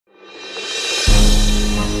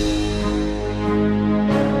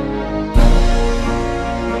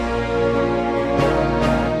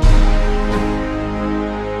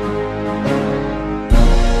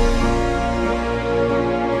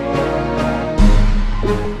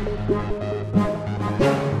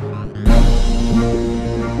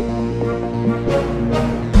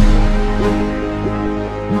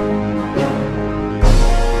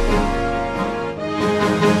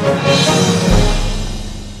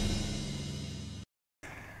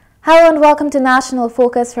Hello and welcome to National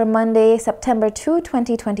Focus for Monday, September 2,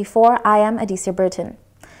 2024. I am Adisa Burton.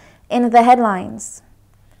 In the headlines,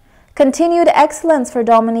 continued excellence for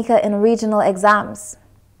Dominica in regional exams.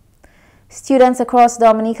 Students across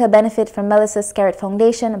Dominica benefit from Melissa Skerritt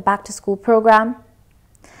Foundation Back to School program.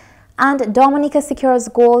 And Dominica secures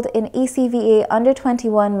gold in ECVA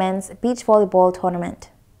Under-21 Men's Beach Volleyball Tournament.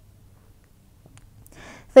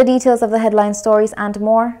 The details of the headline stories and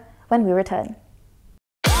more when we return.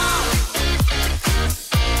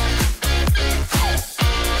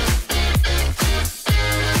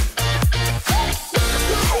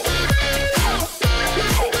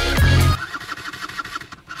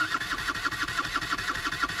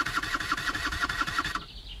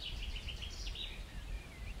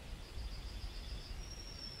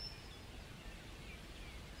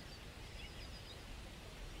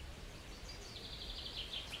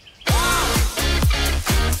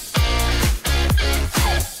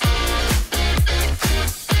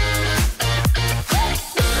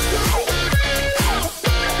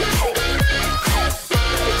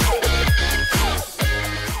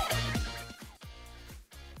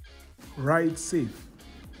 Ride safe,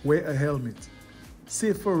 wear a helmet,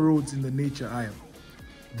 safer roads in the nature aisle.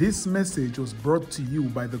 This message was brought to you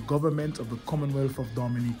by the government of the Commonwealth of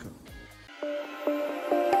Dominica.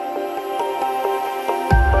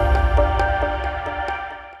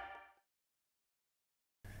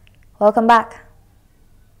 Welcome back.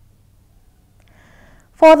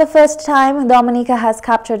 For the first time, Dominica has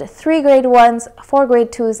captured 3 grade 1s, 4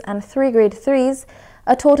 grade 2s, and 3 grade 3s,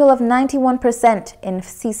 a total of 91% in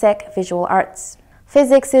CSEC Visual Arts.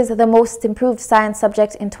 Physics is the most improved science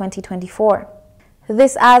subject in 2024.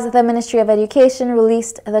 This as the Ministry of Education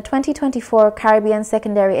released the 2024 Caribbean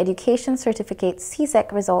Secondary Education Certificate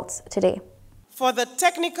CSEC results today. For the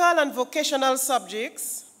technical and vocational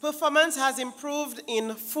subjects, performance has improved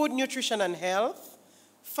in food, nutrition and health,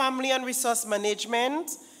 family and resource management,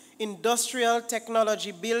 industrial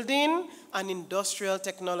technology building, and industrial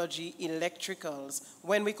technology electricals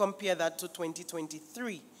when we compare that to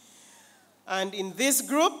 2023. And in this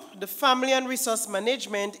group, the family and resource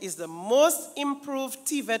management is the most improved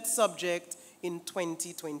TVET subject in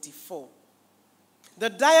 2024. The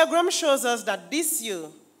diagram shows us that this year,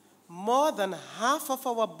 more than half of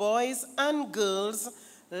our boys and girls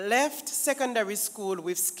left secondary school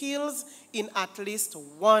with skills in at least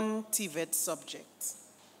one TVET subject.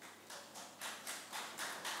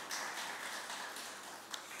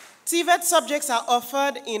 TVET subjects are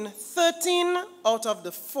offered in 13 out of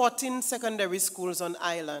the 14 secondary schools on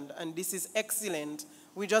island, and this is excellent.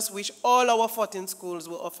 We just wish all our 14 schools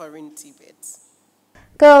were offering TVET.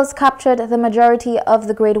 Girls captured the majority of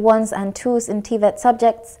the grade 1s and 2s in TVET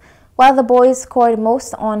subjects, while the boys scored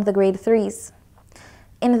most on the grade 3s.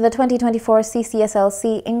 In the 2024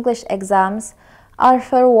 CCSLC English exams,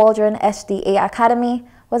 Arthur Waldron SDA Academy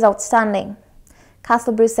was outstanding.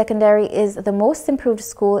 Castle Bruce Secondary is the most improved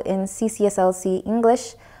school in CCSLC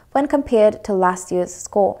English when compared to last year's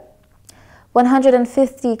score.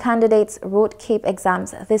 150 candidates wrote CAPE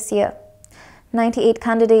exams this year. 98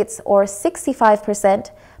 candidates, or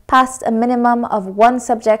 65%, passed a minimum of 1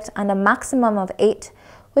 subject and a maximum of 8,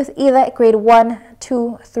 with either grade 1,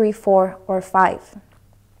 2, 3, 4, or 5.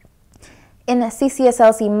 In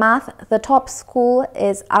CCSLC Math, the top school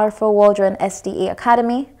is Arthur Waldron SDA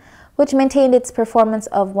Academy, which maintained its performance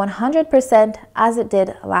of 100% as it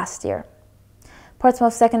did last year.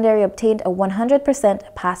 Portsmouth Secondary obtained a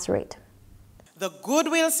 100% pass rate. The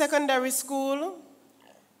Goodwill Secondary School,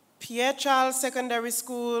 Pierre Charles Secondary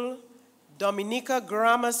School, Dominica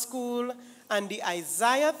Grammar School, and the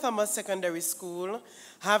Isaiah Thomas Secondary School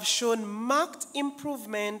have shown marked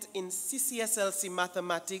improvement in CCSLC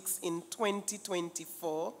mathematics in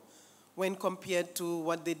 2024 when compared to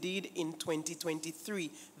what they did in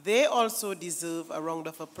 2023. They also deserve a round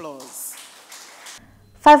of applause.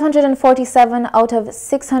 547 out of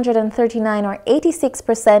 639, or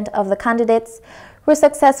 86% of the candidates, were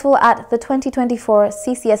successful at the 2024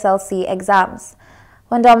 CCSLC exams.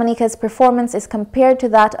 When Dominica's performance is compared to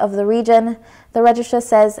that of the region, the registrar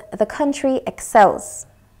says the country excels.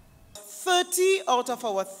 30 out of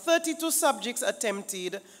our 32 subjects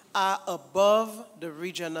attempted are above the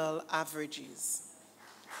regional averages.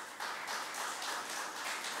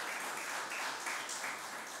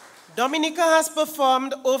 Dominica has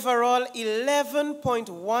performed overall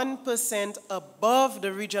 11.1% above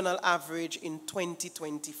the regional average in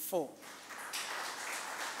 2024.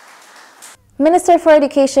 Minister for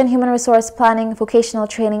Education, Human Resource Planning, Vocational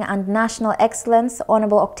Training and National Excellence,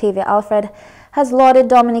 Honorable Octavia Alfred, has lauded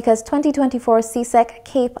Dominica's 2024 CSEC,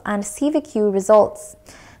 CAPE and CVQ results.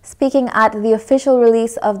 Speaking at the official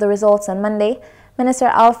release of the results on Monday, Minister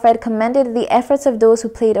Alfred commended the efforts of those who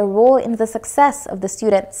played a role in the success of the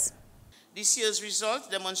students. This year's results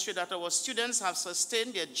demonstrate that our students have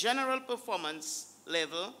sustained their general performance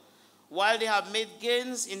level while they have made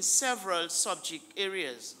gains in several subject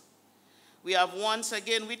areas. We have once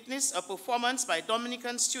again witnessed a performance by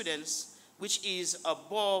Dominican students which is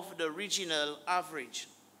above the regional average.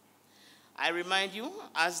 I remind you,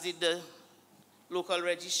 as did the local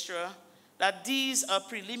registrar, that these are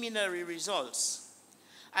preliminary results.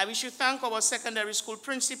 I wish to thank our secondary school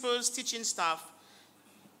principals, teaching staff,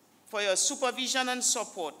 for your supervision and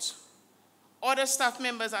support, other staff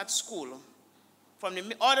members at school, from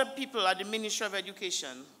the other people at the Ministry of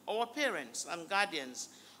Education, our parents and guardians,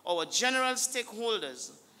 our general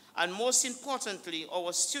stakeholders, and most importantly,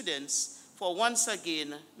 our students, for once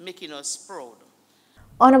again making us proud.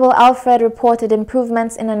 Honorable Alfred reported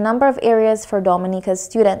improvements in a number of areas for Dominica's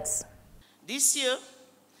students. This year,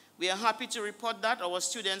 we are happy to report that our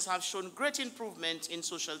students have shown great improvement in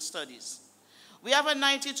social studies. We have a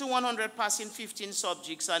 90 to 100 pass in 15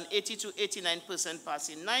 subjects and 80 to 89% pass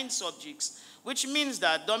in 9 subjects, which means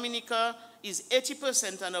that Dominica is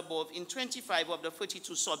 80% and above in 25 of the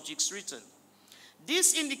 42 subjects written.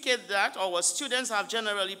 This indicates that our students have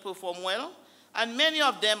generally performed well, and many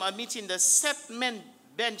of them are meeting the set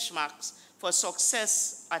benchmarks for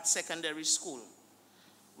success at secondary school.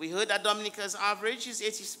 We heard that Dominica's average is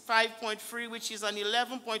 85.3, which is an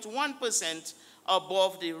 11.1%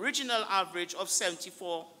 above the regional average of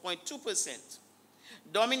 74.2%.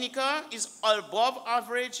 Dominica is above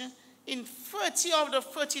average in 30 of the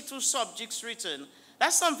 32 subjects written.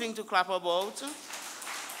 That's something to clap about.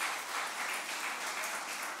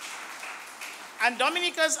 And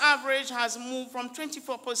Dominica's average has moved from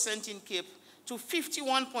 24% in Cape to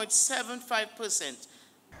 51.75%.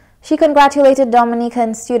 She congratulated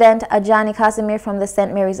Dominican student Ajani Casimir from the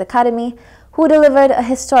St. Mary's Academy, who delivered a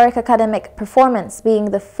historic academic performance,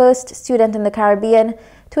 being the first student in the Caribbean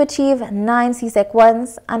to achieve 9 CSEC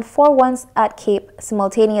 1s and 4 1s at Cape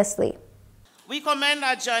simultaneously. We commend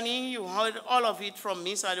Ajani. You heard all of it from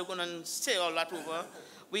me, so I'm going to say all that over.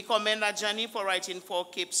 We commend Ajani for writing 4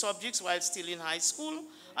 Cape subjects while still in high school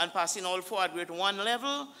and passing all 4 at grade 1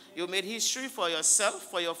 level. You made history for yourself,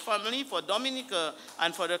 for your family, for Dominica,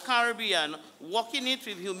 and for the Caribbean, walking it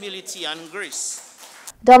with humility and grace.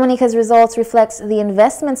 Dominica's results reflect the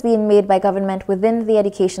investments being made by government within the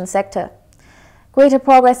education sector. Greater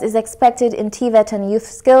progress is expected in TVET and youth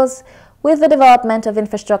skills with the development of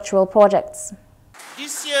infrastructural projects.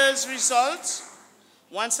 This year's results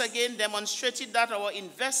once again demonstrated that our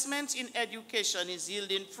investment in education is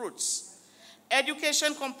yielding fruits.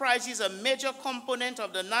 Education comprises a major component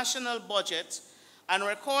of the national budget and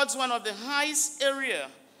records one of the highest area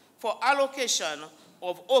for allocation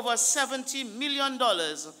of over $70 million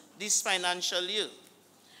this financial year.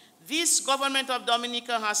 This government of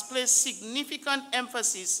Dominica has placed significant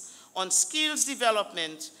emphasis on skills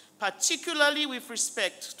development, particularly with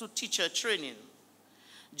respect to teacher training.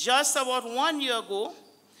 Just about 1 year ago,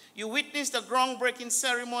 you witnessed the groundbreaking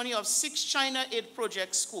ceremony of 6 China Aid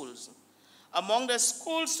Project schools. Among the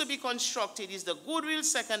schools to be constructed is the Goodwill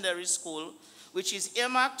Secondary School, which is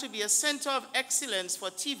earmarked to be a center of excellence for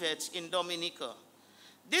TVET in Dominica.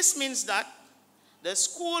 This means that the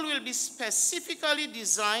school will be specifically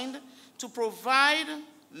designed to provide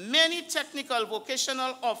many technical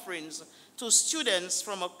vocational offerings to students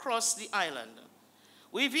from across the island.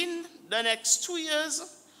 Within the next 2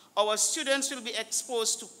 years, our students will be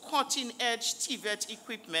exposed to cutting-edge TVET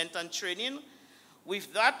equipment and training.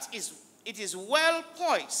 With that, it is well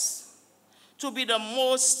poised to be the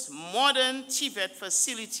most modern TVET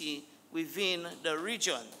facility within the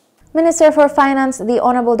region. Minister for Finance, the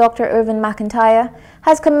Honorable Dr. Irvin McIntyre,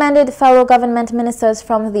 has commended fellow government ministers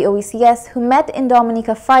from the OECS who met in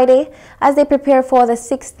Dominica Friday as they prepare for the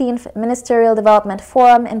 16th Ministerial Development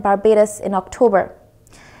Forum in Barbados in October.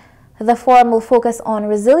 The forum will focus on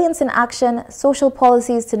resilience in action, social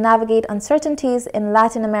policies to navigate uncertainties in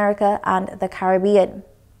Latin America and the Caribbean.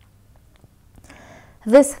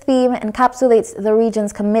 This theme encapsulates the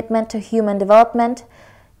region's commitment to human development,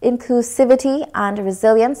 inclusivity, and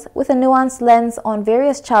resilience with a nuanced lens on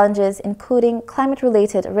various challenges, including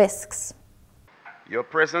climate-related risks. Your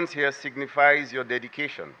presence here signifies your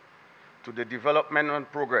dedication to the development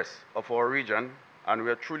and progress of our region, and we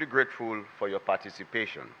are truly grateful for your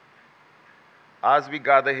participation. As we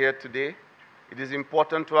gather here today, it is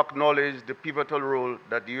important to acknowledge the pivotal role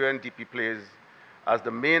that the UNDP plays as the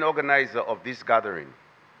main organizer of this gathering.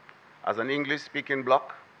 As an English-speaking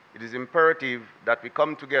bloc, it is imperative that we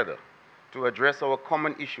come together to address our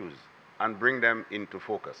common issues and bring them into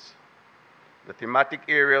focus. The thematic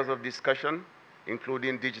areas of discussion,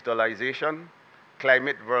 including digitalization,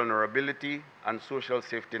 climate vulnerability and social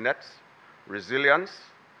safety nets, resilience,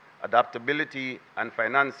 adaptability, and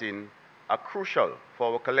financing are crucial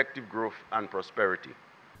for our collective growth and prosperity.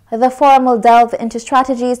 The forum will delve into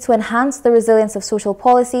strategies to enhance the resilience of social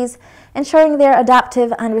policies, ensuring they are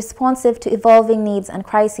adaptive and responsive to evolving needs and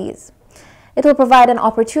crises. It will provide an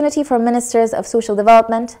opportunity for ministers of social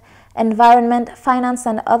development, environment, finance,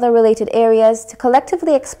 and other related areas to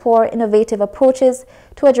collectively explore innovative approaches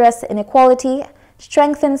to address inequality,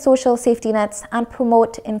 strengthen social safety nets, and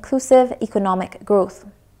promote inclusive economic growth.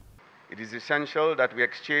 It is essential that we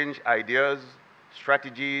exchange ideas,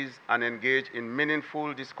 strategies, and engage in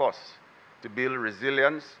meaningful discourse to build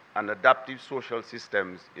resilience and adaptive social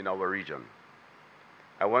systems in our region.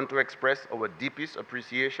 I want to express our deepest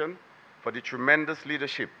appreciation for the tremendous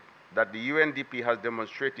leadership that the UNDP has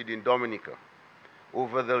demonstrated in Dominica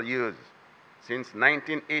over the years. Since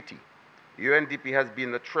 1980, UNDP has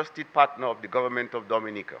been a trusted partner of the government of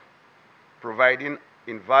Dominica, providing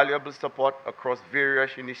invaluable support across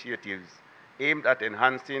various initiatives aimed at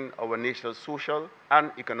enhancing our nation's social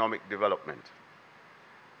and economic development.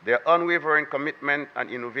 Their unwavering commitment and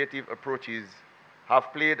innovative approaches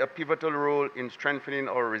have played a pivotal role in strengthening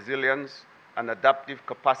our resilience and adaptive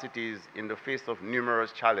capacities in the face of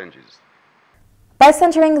numerous challenges. By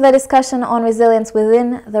centering the discussion on resilience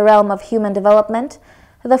within the realm of human development,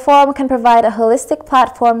 the forum can provide a holistic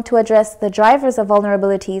platform to address the drivers of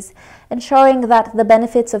vulnerabilities, ensuring that the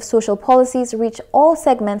benefits of social policies reach all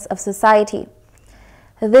segments of society.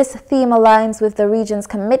 This theme aligns with the region's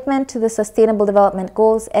commitment to the Sustainable Development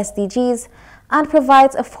Goals, SDGs, and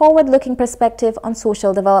provides a forward-looking perspective on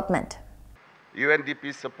social development.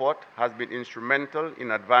 UNDP's support has been instrumental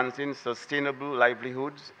in advancing sustainable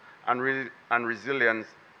livelihoods and resilience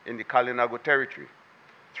in the Kalinago territory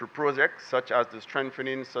through projects such as the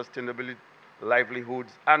Strengthening Sustainability,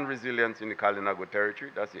 Livelihoods and Resilience in the Kalinago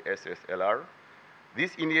territory, that's the SSLR.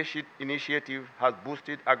 This initiative has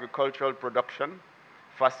boosted agricultural production,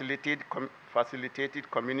 facilitated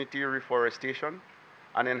community reforestation,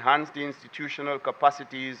 and enhanced the institutional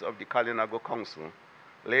capacities of the Kalinago Council,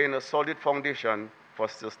 laying a solid foundation for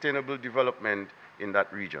sustainable development in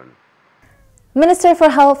that region. Minister for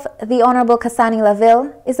Health, the Honorable Kasani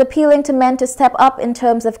Laville, is appealing to men to step up in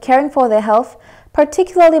terms of caring for their health,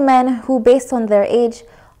 particularly men who, based on their age,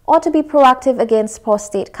 ought to be proactive against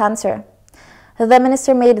prostate cancer. The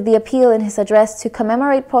minister made the appeal in his address to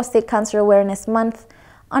commemorate Prostate Cancer Awareness Month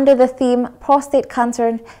under the theme, Prostate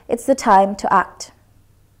Cancer, It's the Time to Act.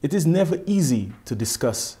 It is never easy to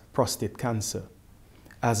discuss prostate cancer.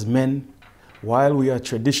 As men, while we are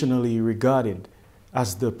traditionally regarded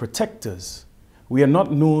as the protectors, we are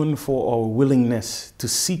not known for our willingness to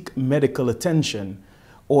seek medical attention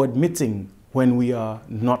or admitting when we are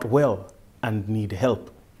not well and need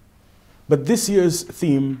help. But this year's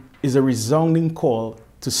theme is a resounding call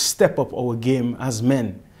to step up our game as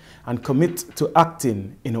men and commit to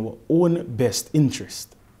acting in our own best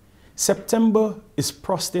interest. September is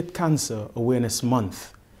Prostate Cancer Awareness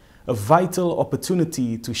Month, a vital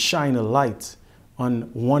opportunity to shine a light on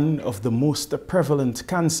one of the most prevalent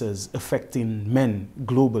cancers affecting men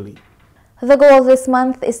globally. The goal this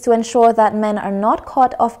month is to ensure that men are not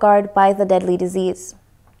caught off guard by the deadly disease.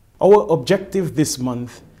 Our objective this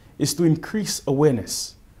month is to increase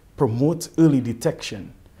awareness, promote early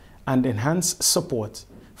detection, and enhance support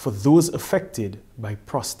for those affected by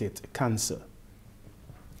prostate cancer.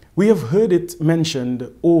 We have heard it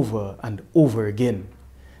mentioned over and over again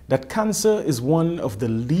that cancer is one of the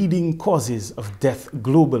leading causes of death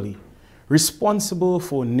globally, responsible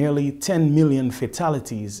for nearly 10 million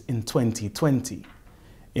fatalities in 2020.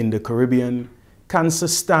 In the Caribbean, cancer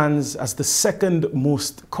stands as the second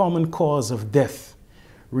most common cause of death,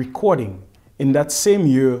 recording in that same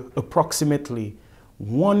year approximately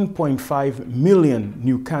 1.5 million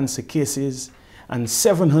new cancer cases and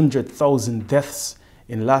 700,000 deaths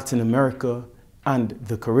in Latin America and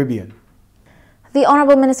the Caribbean. The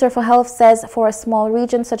Honorable Minister for Health says for a small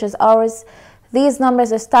region such as ours, these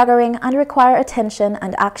numbers are staggering and require attention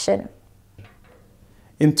and action.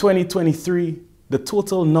 In 2023, the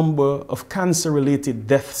total number of cancer-related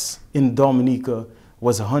deaths in Dominica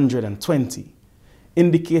was 120,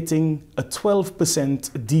 indicating a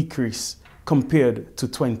 12% decrease compared to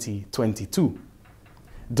 2022.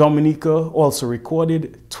 Dominica also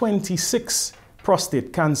recorded 26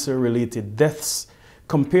 prostate cancer-related deaths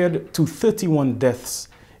compared to 31 deaths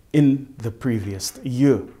in the previous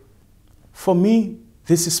year. For me,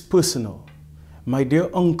 this is personal. My dear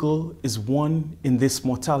uncle is one in this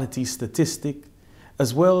mortality statistic,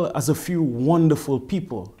 as well as a few wonderful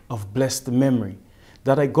people of blessed memory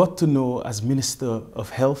that I got to know as Minister of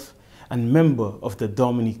Health and member of the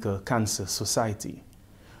Dominica Cancer Society.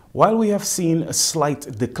 While we have seen a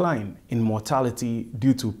slight decline in mortality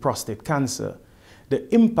due to prostate cancer,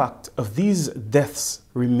 the impact of these deaths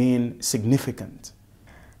remain significant.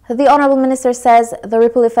 The Honourable Minister says the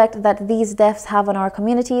ripple effect that these deaths have on our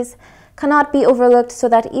communities cannot be overlooked, so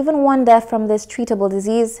that even one death from this treatable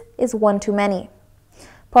disease is one too many.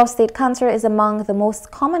 Prostate cancer is among the most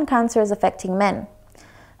common cancers affecting men.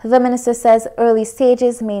 The Minister says early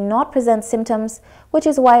stages may not present symptoms, which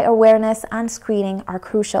is why awareness and screening are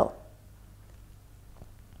crucial.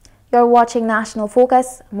 You're watching National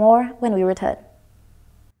Focus. More when we return.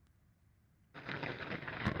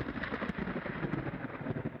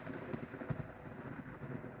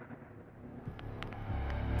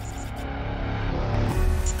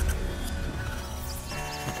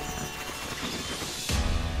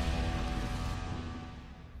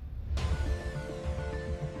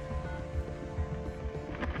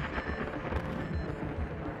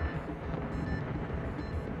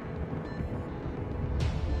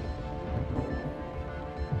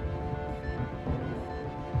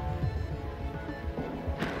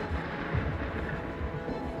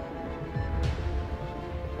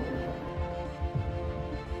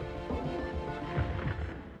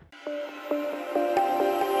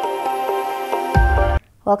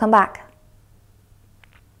 Welcome back.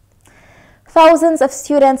 Thousands of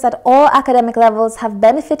students at all academic levels have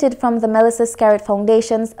benefited from the Melissa Scarrett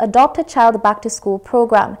Foundation's Adopt a Child Back to School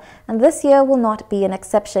program, and this year will not be an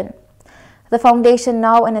exception. The foundation,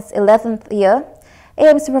 now in its 11th year,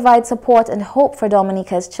 aims to provide support and hope for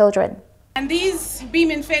Dominica's children. And these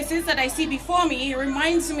beaming faces that I see before me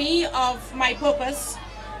reminds me of my purpose,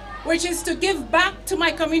 which is to give back to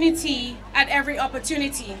my community at every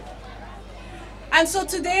opportunity. And so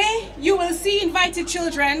today, you will see invited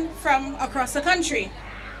children from across the country.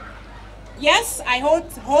 Yes, I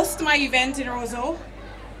host my event in Roseau,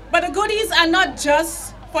 but the goodies are not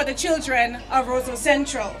just for the children of Roseau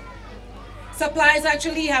Central. Supplies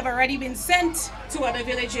actually have already been sent to other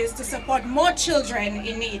villages to support more children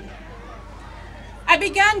in need. I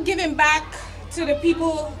began giving back to the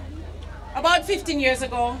people about 15 years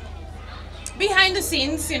ago, behind the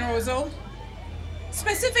scenes in Roseau,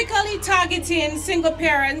 specifically targeting single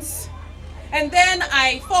parents, and then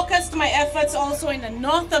I focused my efforts also in the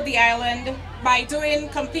north of the island by doing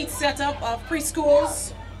complete setup of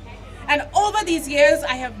preschools. And over these years,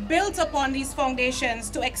 I have built upon these foundations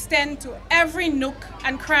to extend to every nook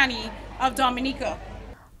and cranny of Dominica.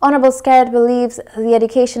 Honourable Scarrett believes the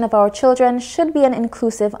education of our children should be an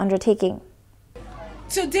inclusive undertaking.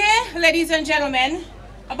 Today, ladies and gentlemen,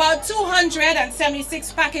 about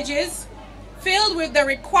 276 packages filled with the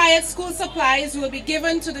required school supplies will be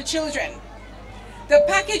given to the children. The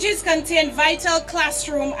packages contain vital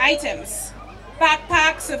classroom items,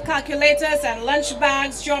 backpacks with calculators and lunch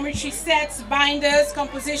bags, geometry sets, binders,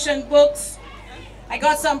 composition books. I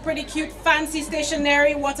got some pretty cute fancy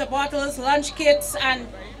stationery, water bottles, lunch kits, and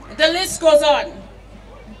the list goes on.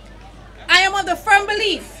 I am of the firm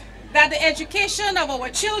belief that the education of our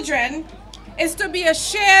children is to be a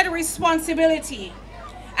shared responsibility,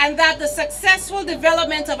 and that the successful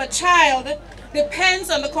development of a child depends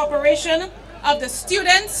on the cooperation of the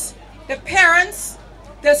students, the parents,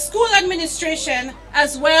 the school administration,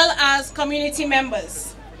 as well as community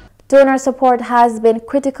members. Donor support has been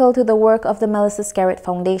critical to the work of the Melissa Scarrett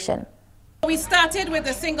Foundation. We started with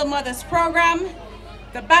the Single Mothers Program,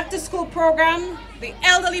 the Back to School Program, the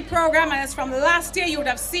Elderly Program, and as from last year you would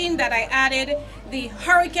have seen that I added the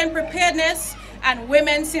Hurricane Preparedness and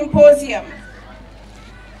Women's Symposium.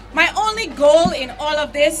 My only goal in all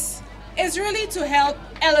of this is really to help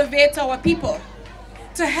elevate our people,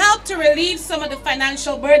 to help to relieve some of the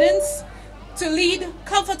financial burdens, to lead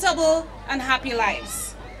comfortable and happy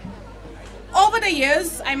lives. Over the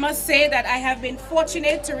years, I must say that I have been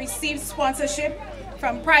fortunate to receive sponsorship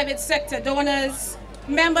from private sector donors,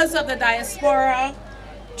 members of the diaspora,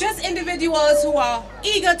 just individuals who are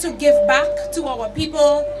eager to give back to our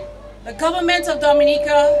people, the government of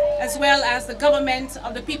Dominica, as well as the government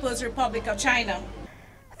of the People's Republic of China.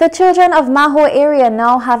 The children of Maho area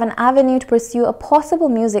now have an avenue to pursue a possible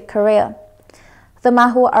music career. The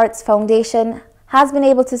Maho Arts Foundation has been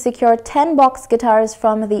able to secure 10 box guitars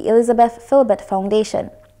from the Elizabeth Philbert Foundation.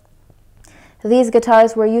 These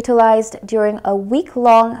guitars were utilized during a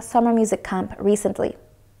week-long summer music camp recently.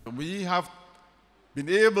 We have been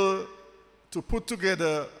able to put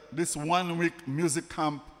together this one-week music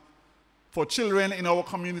camp for children in our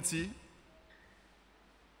community.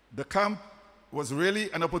 The camp was really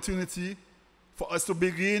an opportunity for us to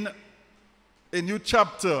begin a new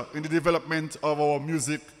chapter in the development of our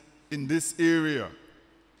music in this area.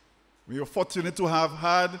 We are fortunate to have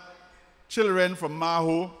had children from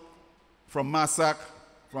Maho, from Massac,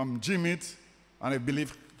 from Jimit, and I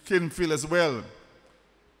believe Kinfield as well.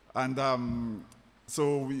 And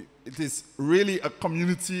it is really a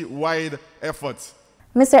community-wide effort.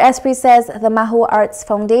 Mr. Esprit says the Maho Arts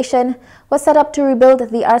Foundation was set up to rebuild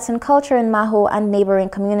the arts and culture in Maho and neighboring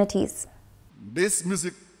communities. This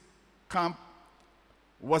music camp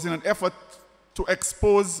was in an effort to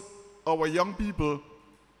expose our young people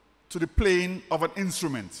to the playing of an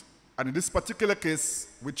instrument. And in this particular case,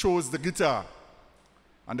 we chose the guitar.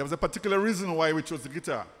 And there was a particular reason why we chose the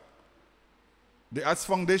guitar. The Arts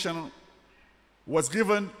Foundation was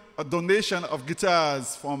given a donation of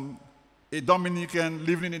guitars from a Dominican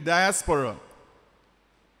living in the diaspora.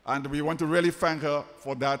 And we want to really thank her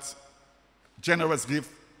for that generous gift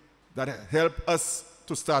that helped us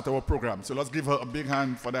to start our program. So let's give her a big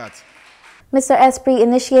hand for that. Mr. Esprit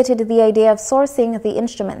initiated the idea of sourcing the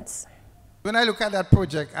instruments. When I look at that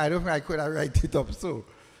project, I don't think I could have write it up so.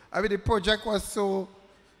 I mean, the project was so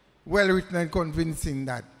well written and convincing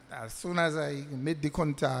that as soon as I made the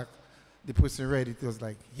contact, the person read it, it was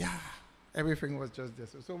like, yeah, everything was just there.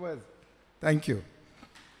 So well, thank you.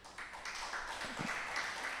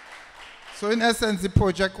 So in essence, the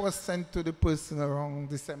project was sent to the person around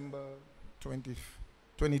December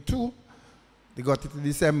 2022. They got it in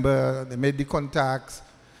December, they made the contacts.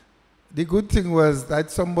 The good thing was that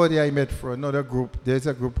somebody I met from another group, there's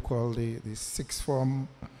a group called the Sixth Form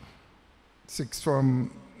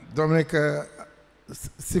Dominica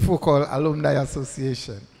Sifo Alumni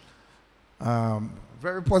Association.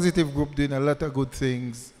 Very positive group doing a lot of good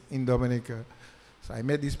things in Dominica. So I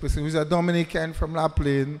met this person who's a Dominican from La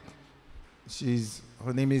Plaine.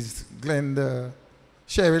 Her name is Cheryl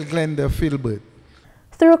Glenda Filbert.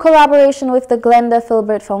 Through collaboration with the Glenda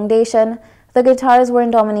Filbert Foundation, the guitars were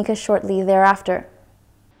in Dominica shortly thereafter.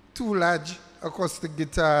 2 large acoustic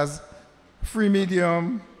guitars, 3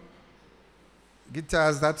 medium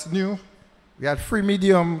guitars, that's new. We had 3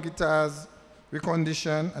 medium guitars,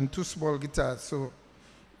 reconditioned, and 2 small guitars. So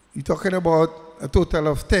you're talking about a total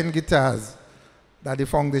of 10 guitars that the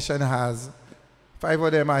foundation has. 5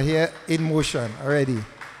 of them are here in motion already.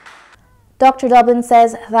 Dr. Dublin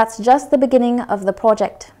says that's just the beginning of the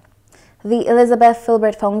project. The Elizabeth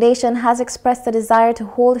Filbert Foundation has expressed a desire to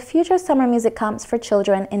hold future summer music camps for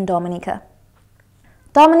children in Dominica.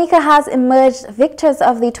 Dominica has emerged victors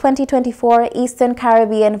of the 2024 Eastern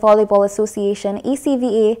Caribbean Volleyball Association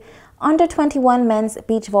ECVA Under-21 Men's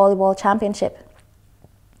Beach Volleyball Championship.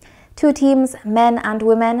 2 teams, men and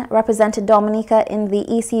women, represented Dominica in the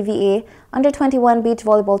ECVA Under-21 Beach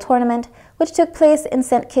Volleyball Tournament, which took place in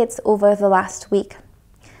St. Kitts over the last week.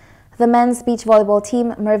 The men's beach volleyball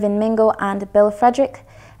team, Mervyn Mingo and Bill Frederick,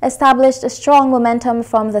 established a strong momentum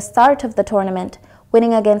from the start of the tournament,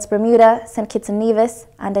 winning against Bermuda, St. Kitts and Nevis,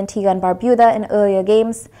 and Antigua and Barbuda in earlier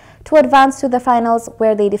games, to advance to the finals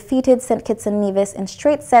where they defeated St. Kitts and Nevis in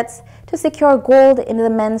straight sets to secure gold in the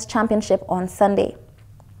men's championship on Sunday.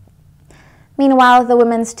 Meanwhile, the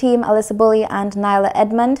women's team, Alyssa Bully and Nyla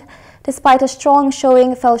Edmond, despite a strong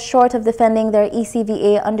showing, fell short of defending their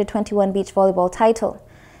ECVA Under-21 beach volleyball title.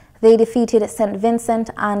 They defeated St.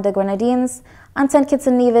 Vincent and the Grenadines and St. Kitts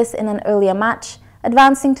and Nevis in an earlier match,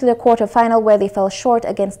 advancing to the quarterfinal where they fell short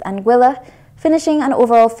against Anguilla, finishing an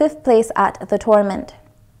overall 5th place at the tournament.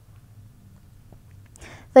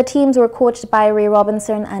 The teams were coached by Ray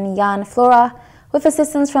Robinson and Jan Flora, with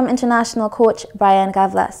assistance from international coach Brian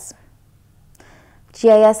Gavlas.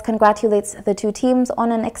 GIS congratulates the 2 teams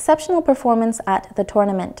on an exceptional performance at the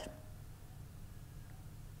tournament.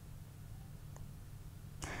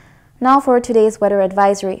 Now for today's weather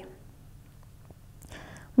advisory.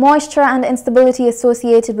 Moisture and instability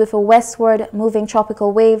associated with a westward moving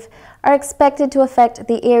tropical wave are expected to affect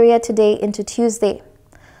the area today into Tuesday.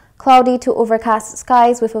 Cloudy to overcast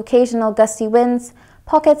skies with occasional gusty winds,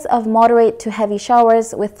 pockets of moderate to heavy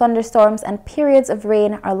showers with thunderstorms and periods of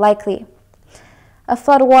rain are likely. A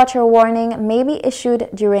floodwatch warning may be issued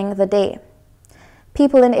during the day.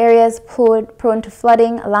 People in areas prone to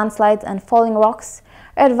flooding, landslides, and falling rocks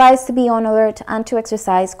are advised to be on alert and to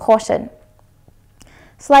exercise caution.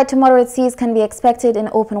 Slight to moderate seas can be expected in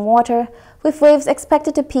open water, with waves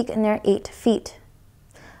expected to peak near 8 feet.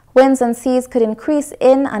 Winds and seas could increase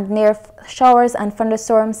in and near showers and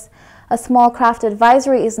thunderstorms. A small craft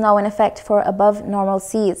advisory is now in effect for above normal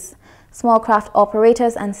seas. Small craft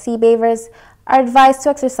operators and sea bathers are advised to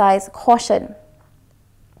exercise caution.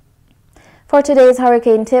 For today's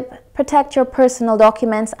hurricane tip, protect your personal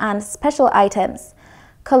documents and special items.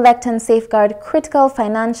 collect and safeguard critical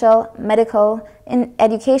financial, medical,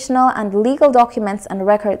 educational, and legal documents and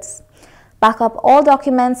records, back up all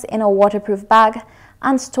documents in a waterproof bag,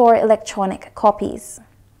 and store electronic copies.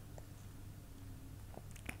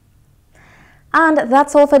 And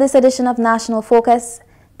that's all for this edition of National Focus.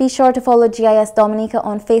 Be sure to follow GIS Dominica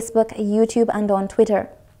on Facebook, YouTube, and on Twitter.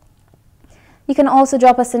 You can also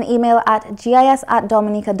drop us an email at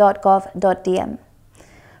gis@dominica.gov.dm.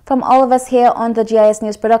 From all of us here on the GIS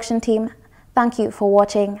News production team, thank you for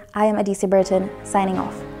watching. I am Adisi Burton, signing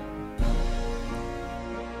off.